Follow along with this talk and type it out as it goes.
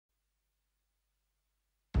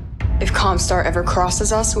If Comstar ever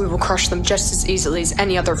crosses us, we will crush them just as easily as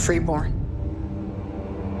any other freeborn.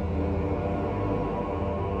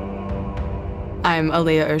 I'm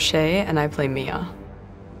Aaliyah O'Shea, and I play Mia.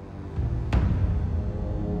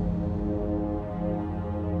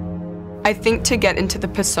 I think to get into the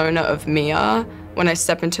persona of Mia, when I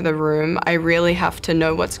step into the room, I really have to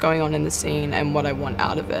know what's going on in the scene and what I want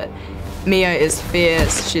out of it. Mia is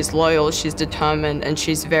fierce, she's loyal, she's determined, and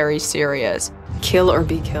she's very serious. Kill or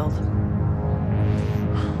be killed.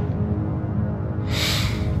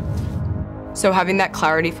 So having that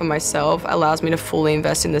clarity for myself allows me to fully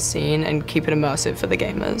invest in the scene and keep it immersive for the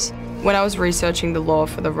gamers. When I was researching the lore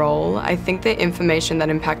for the role, I think the information that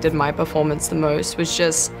impacted my performance the most was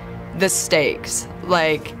just the stakes.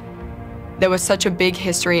 Like, there was such a big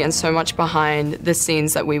history and so much behind the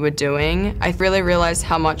scenes that we were doing. I really realized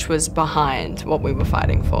how much was behind what we were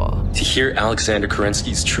fighting for. To hear Alexander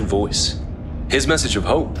Kerensky's true voice, his message of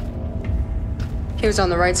hope. He was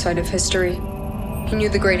on the right side of history. He knew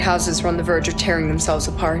the great houses were on the verge of tearing themselves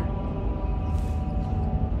apart.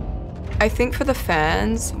 I think for the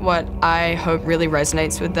fans, what I hope really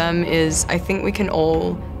resonates with them is I think we can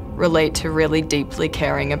all relate to really deeply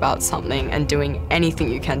caring about something and doing anything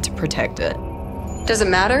you can to protect it. Does it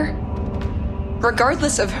matter?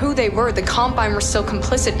 Regardless of who they were, the Combine were still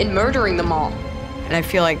complicit in murdering them all. And I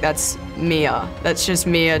feel like that's Mia. That's just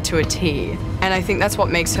Mia to a T. And I think that's what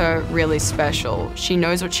makes her really special. She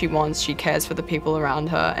knows what she wants, she cares for the people around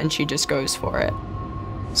her, and she just goes for it.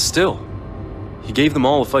 Still, he gave them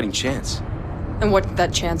all a fighting chance. And what did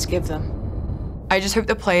that chance give them? I just hope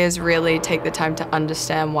the players really take the time to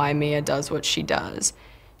understand why Mia does what she does.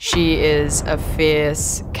 She is a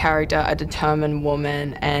fierce character, a determined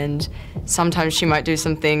woman, and sometimes she might do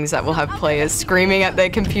some things that will have players screaming at their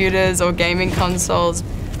computers or gaming consoles.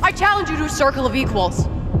 I challenge you to a circle of equals.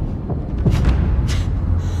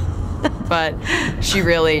 But she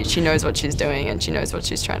knows what she's doing and she knows what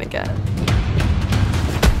she's trying to get.